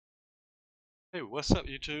Hey, what's up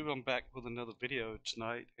YouTube? I'm back with another video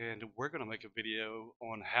tonight, and we're going to make a video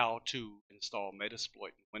on how to install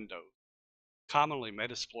Metasploit in Windows. Commonly,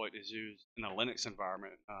 Metasploit is used in a Linux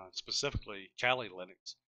environment, specifically Kali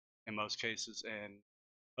Linux in most cases,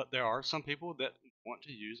 but there are some people that want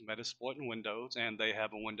to use Metasploit in Windows and they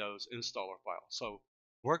have a Windows installer file. So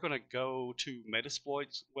we're going to go to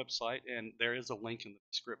Metasploit's website, and there is a link in the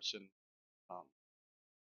description um,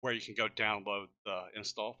 where you can go download the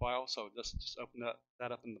install file. So let's just open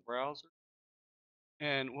that up in the browser.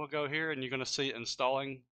 And we'll go here and you're going to see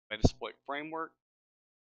installing Metasploit framework.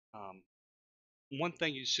 Um, one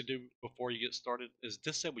thing you should do before you get started is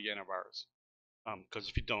disable your antivirus. Because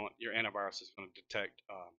if you don't, your antivirus is going to detect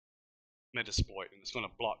Metasploit and it's going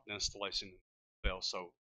to block the installation fail.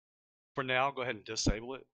 So for now, go ahead and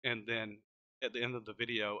disable it. And then at the end of the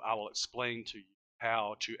video, I will explain to you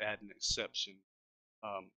how to add an exception,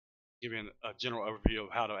 um, giving a general overview of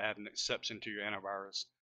how to add an exception to your antivirus.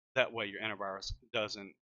 That way your antivirus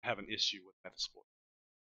doesn't have an issue with Metasploit.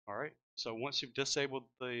 Alright, so once you've disabled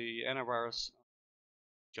the antivirus,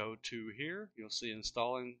 go to here. You'll see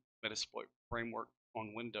installing Metasploit framework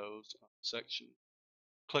on Windows section.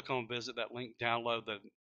 Click on visit that link, download the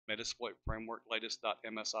Metasploit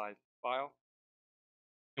framework-latest.msi file.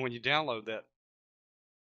 And when you download that,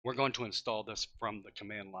 we're going to install this from the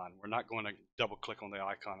command line. We're not going to double click on the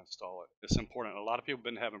icon and install it. It's important. A lot of people have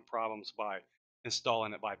been having problems by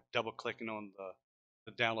installing it by double clicking on the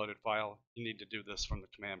downloaded file. You need to do this from the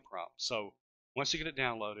command prompt. So once you get it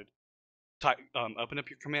downloaded, open up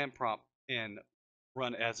your command prompt and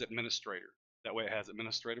run as administrator. That way it has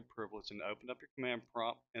administrative privilege, and open up your command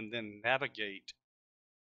prompt and then navigate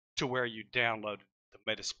to where you downloaded the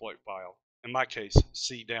Metasploit file. In my case,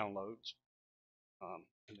 C downloads.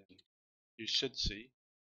 And then you should see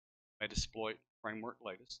Metasploit framework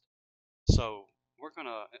latest. So we're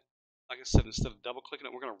gonna, like I said, instead of double clicking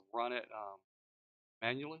it, we're gonna run it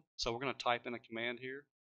manually. So we're gonna type in a command here,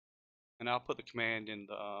 and I'll put the command in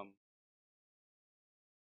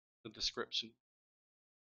the description.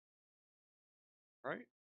 Right?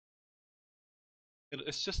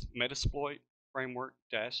 It's just Metasploit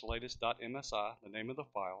framework-latest.msi, the name of the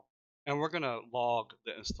file, and we're gonna log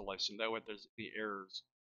the installation. That way, if there's any errors,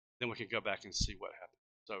 then we can go back and see what happened.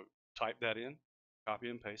 So type that in,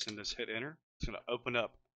 copy and paste, and just hit enter. It's gonna open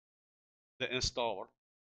up the installer.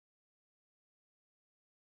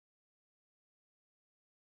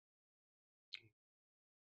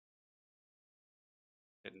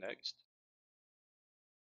 Hit next,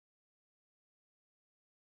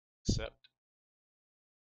 accept.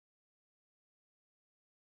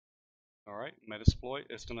 All right,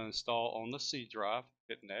 Metasploit is going to install on the C drive.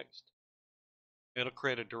 Hit next. It'll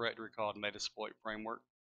create a directory called Metasploit framework.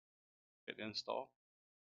 Hit install.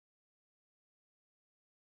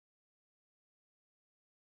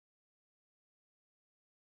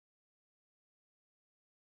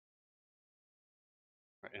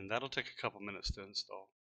 Right, and that'll take a couple minutes to install.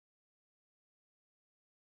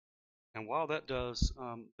 And while that does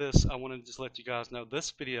this, I want to just let you guys know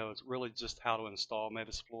this video is really just how to install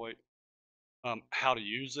Metasploit. How to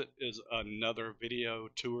use it is another video,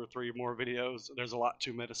 2 or 3 more videos. There's a lot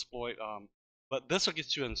to Metasploit, but this will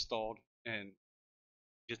get you installed and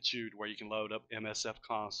get you to where you can load up MSF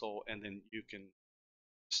console, and then you can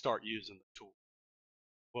start using the tool.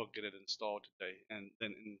 We'll get it installed today, and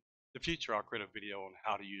then in the future I'll create a video on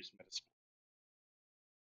how to use Metasploit.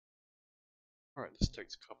 Alright, this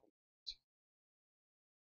takes a couple minutes.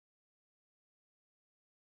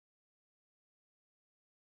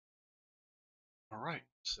 Alright,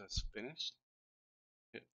 so that's finished.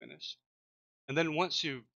 Hit finish. And then once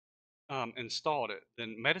you've installed it,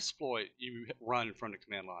 then Metasploit you run from the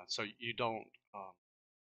command line, so you don't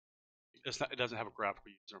it doesn't have a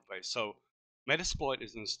graphical user interface. So Metasploit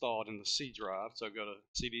is installed in the C drive, so go to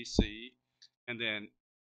CDC, and then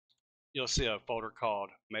you'll see a folder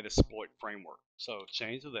called Metasploit framework. So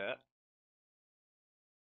change to that.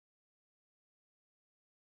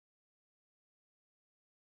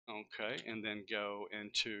 Okay, and then go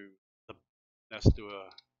into the, let's do a,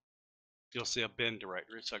 you'll see a bin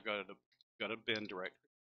directory. So go to bin directory.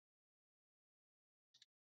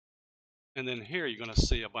 And then here you're going to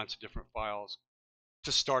see a bunch of different files.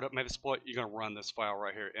 To start up Metasploit, you're going to run this file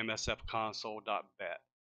right here, msfconsole.bat.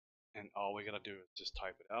 And all we got to do is just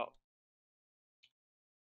type it out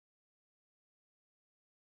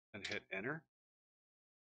and hit enter.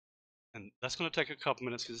 And that's going to take a couple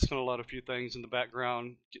minutes because it's going to load a few things in the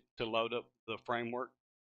background to load up the framework.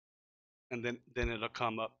 And then it'll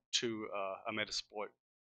come up to a Metasploit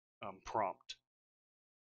prompt.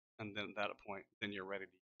 And then at that point, then you're ready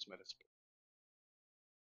to use Metasploit.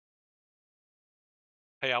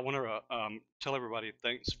 Hey, I want to tell everybody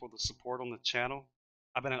thanks for the support on the channel.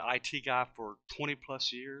 I've been an IT guy for 20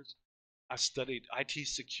 plus years. I studied IT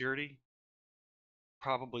security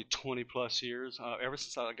probably 20 plus years. Ever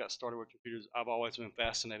since I got started with computers, I've always been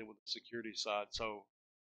fascinated with the security side. So,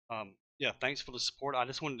 yeah, thanks for the support. I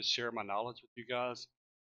just wanted to share my knowledge with you guys.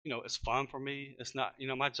 It's fun for me. It's not,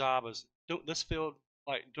 my job is doing this field,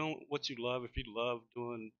 like doing what you love. If you love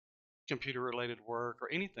doing computer related work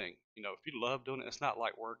or anything, if you love doing it, it's not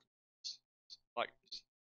like work. It's like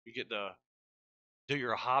you get to do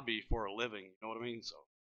your hobby for a living. You know what I mean?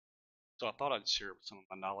 So I thought I'd share some of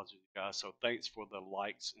my knowledge with you guys. So thanks for the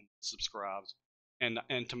likes and subscribes. And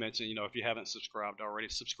to mention, if you haven't subscribed already,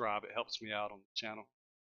 subscribe. It helps me out on the channel.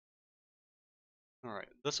 All right,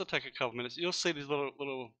 this will take a couple minutes. You'll see these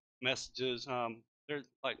little messages. They're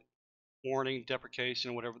like warning,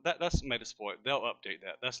 deprecation, whatever. That's Metasploit. They'll update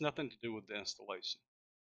that. That's nothing to do with the installation.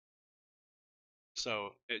 So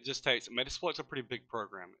it just takes. Metasploit's a pretty big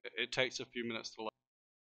program. It takes a few minutes to load.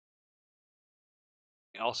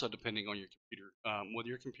 Also, depending on your computer. With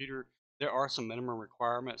your computer, there are some minimum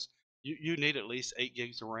requirements. You need at least 8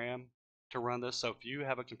 gigs of RAM to run this. So if you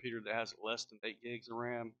have a computer that has less than 8 gigs of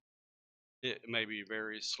RAM, it may be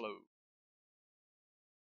very slow.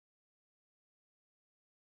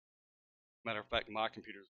 Matter of fact, my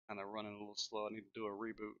computer's kind of running a little slow. I need to do a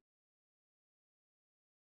reboot.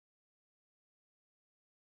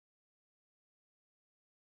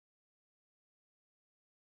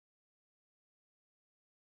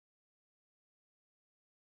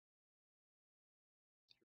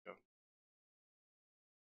 Go.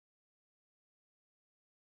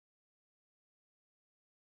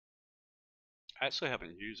 I actually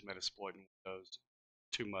haven't used Metasploit in Windows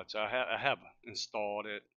too much. I have installed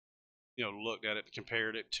it, looked at it,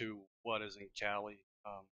 compared it to what is in Kali.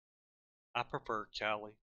 I prefer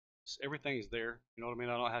Kali. Everything's there. You know what I mean?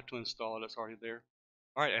 I don't have to install it. It's already there.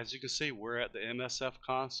 All right, as you can see, we're at the MSF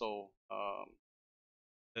console.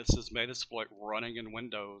 This is Metasploit running in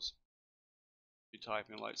Windows. You type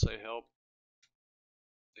in, like, say, help.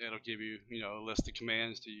 It'll give you, a list of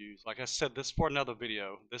commands to use. Like I said, this is for another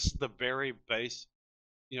video. This is the very base,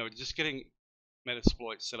 just getting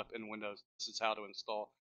Metasploit set up in Windows. This is how to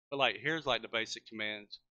install. But like, here's like the basic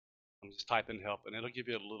commands. I'm just typing help, and it'll give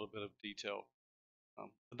you a little bit of detail.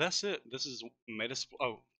 But that's it. This is Metasploit.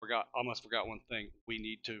 Oh, almost forgot one thing. You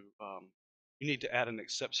need to add an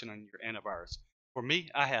exception on your antivirus. For me,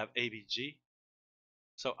 I have AVG,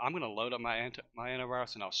 so I'm going to load up my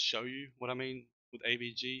antivirus, and I'll show you what I mean with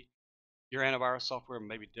AVG. Your antivirus software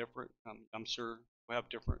may be different. I'm sure we have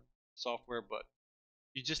different software, but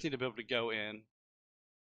you just need to be able to go in,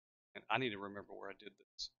 and I need to remember where I did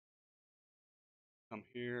this. Come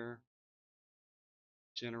here,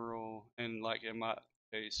 general, and like in my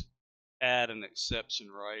case, add an exception,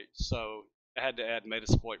 right? So I had to add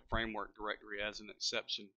Metasploit framework directory as an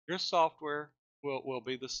exception. Your software will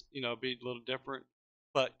be this, be a little different,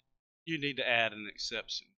 but you need to add an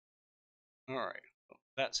exception. All right,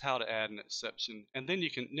 that's how to add an exception, and then you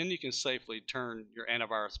can safely turn your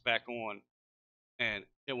antivirus back on, and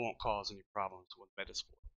it won't cause any problems with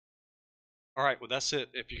Metasploit. All right, well that's it.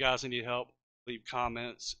 If you guys need help, leave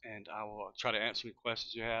comments, and I will try to answer any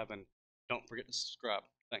questions you have. And don't forget to subscribe.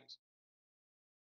 Thanks.